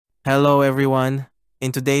Hello everyone.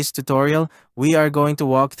 In today's tutorial, we are going to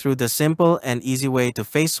walk through the simple and easy way to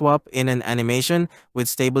face swap in an animation with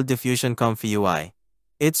Stable Diffusion ComfyUI.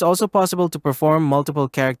 It's also possible to perform multiple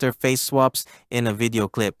character face swaps in a video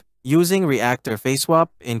clip. Using ReActor face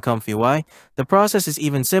swap in ComfyUI, the process is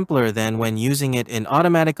even simpler than when using it in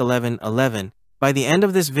Automatic 11.11. By the end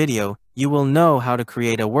of this video, you will know how to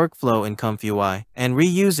create a workflow in ComfyUI and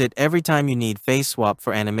reuse it every time you need face swap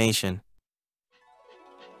for animation.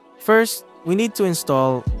 First, we need to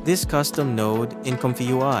install this custom node in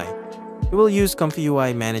ComfyUI. We will use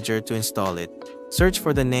ComfyUI Manager to install it. Search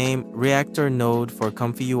for the name ReActor node for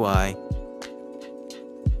ComfyUI.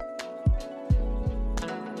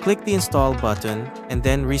 Click the install button and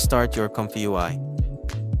then restart your ComfyUI.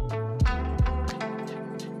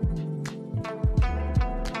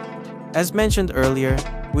 As mentioned earlier,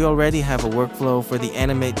 we already have a workflow for the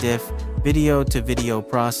AnimateDiff video-to-video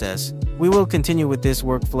process. We will continue with this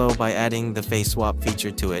workflow by adding the face swap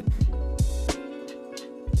feature to it.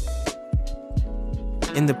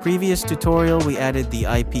 In the previous tutorial, we added the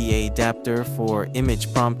IPA adapter for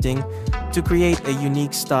image prompting to create a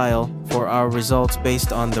unique style for our results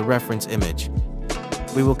based on the reference image.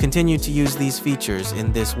 We will continue to use these features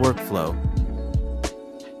in this workflow.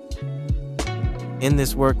 In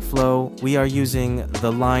this workflow, we are using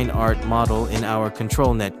the line art model in our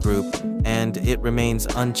ControlNet group, and it remains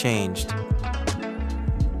unchanged.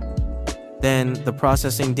 Then, the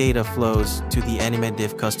processing data flows to the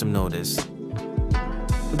AnimateDiff custom notice.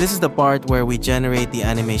 This is the part where we generate the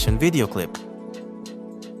animation video clip.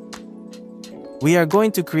 We are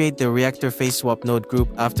going to create the ReActor face swap node group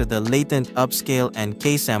after the latent upscale and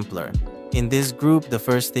K-sampler. In this group, the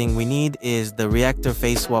first thing we need is the ReActor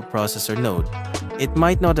face swap processor node. It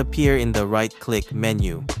might not appear in the right-click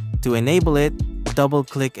menu. To enable it,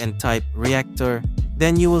 double-click and type ReActor,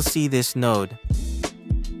 then you will see this node.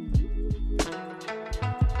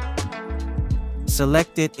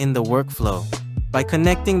 Select it in the workflow. By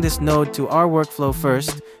connecting this node to our workflow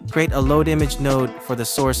first, create a load image node for the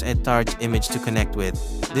source EdTarget image to connect with.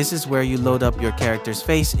 This is where you load up your character's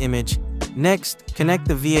face image. Next, connect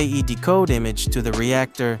the VAE decode image to the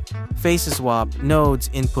ReActor Faceswaps node's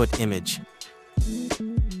input image.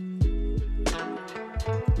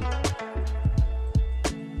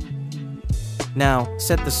 Now,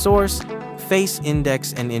 set the source, face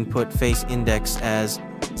index and input face index as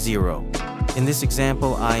 0. In this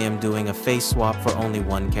example, I am doing a face swap for only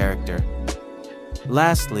one character.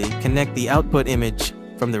 Lastly, connect the output image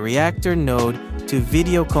from the ReActor node to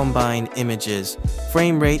video combine images.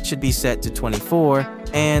 Frame rate should be set to 24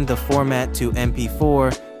 and the format to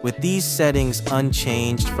MP4 with these settings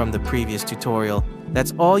unchanged from the previous tutorial.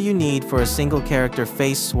 That's all you need for a single character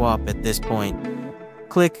face swap at this point.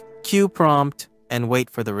 Click Q prompt and wait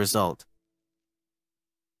for the result.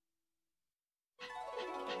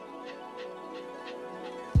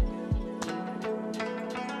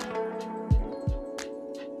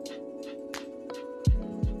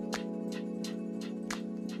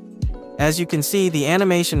 As you can see, the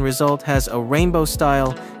animation result has a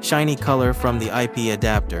rainbow-style, shiny color from the IP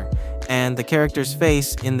adapter, and the character's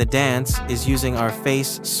face in the dance is using our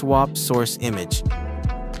face swap source image.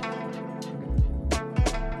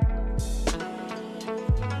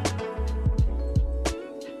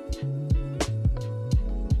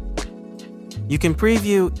 You can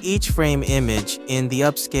preview each frame image in the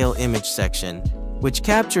upscale image section, which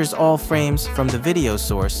captures all frames from the video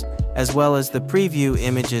source, as well as the preview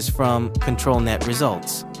images from ControlNet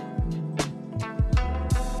results.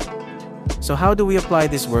 So how do we apply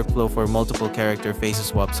this workflow for multiple character face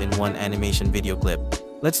swaps in one animation video clip?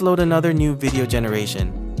 Let's load another new video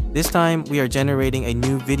generation. This time, we are generating a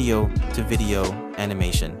new video-to-video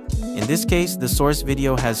animation. In this case, the source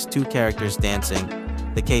video has two characters dancing.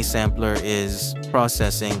 The K-sampler is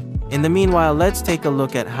processing. In the meanwhile, let's take a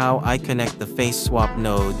look at how I connect the face swap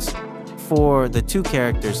nodes for the two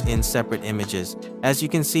characters in separate images. As you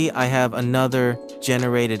can see, I have another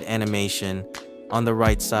generated animation. On the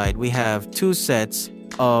right side, we have two sets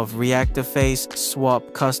of ReActor face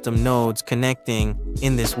swap custom nodes connecting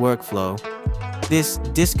in this workflow. This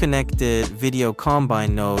disconnected video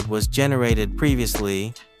combine node was generated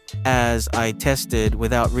previously as I tested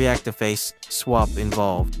without ReActor face swap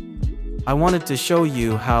involved. I wanted to show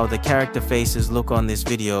you how the character faces look on this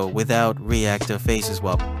video without ReActor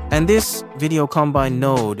Faceswap. And this video combine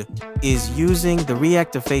node is using the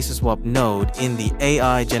ReActor Faceswap node in the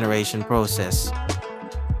AI generation process.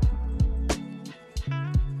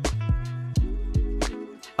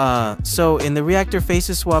 So in the ReActor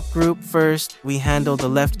Faces Swap group, first we handle the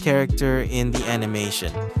left character in the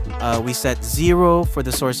animation. We set 0 for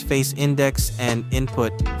the source face index and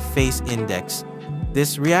input face index.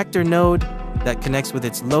 This ReActor node that connects with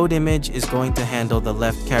its load image is going to handle the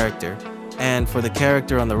left character. And for the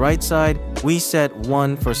character on the right side, we set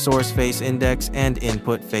 1 for source face index and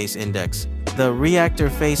input face index. The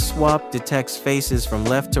ReActor Face Swap detects faces from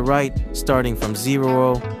left to right, starting from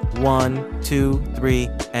 0, 1, 2, 3,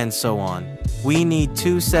 and so on. We need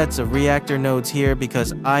 2 sets of ReActor nodes here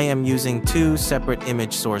because I am using 2 separate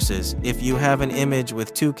image sources. If you have an image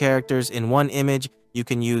with 2 characters in one image, you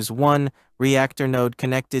can use one ReActor node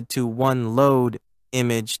connected to one load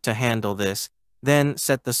image to handle this. Then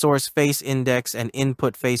set the source face index and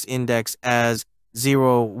input face index as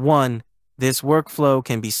 0, 1. This workflow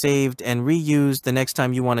can be saved and reused the next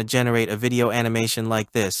time you want to generate a video animation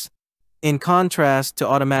like this. In contrast to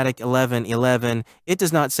Automatic 11.11, it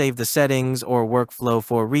does not save the settings or workflow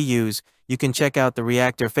for reuse. You can check out the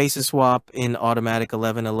ReActor Faces Swap in Automatic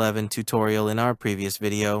 11.11 tutorial in our previous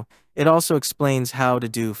video. It also explains how to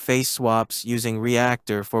do face swaps using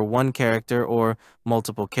ReActor for one character or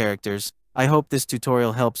multiple characters. I hope this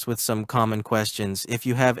tutorial helps with some common questions. If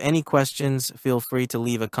you have any questions, feel free to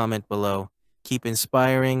leave a comment below. Keep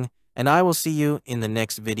inspiring, and I will see you in the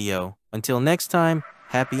next video. Until next time,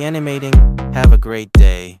 happy animating, have a great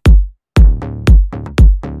day.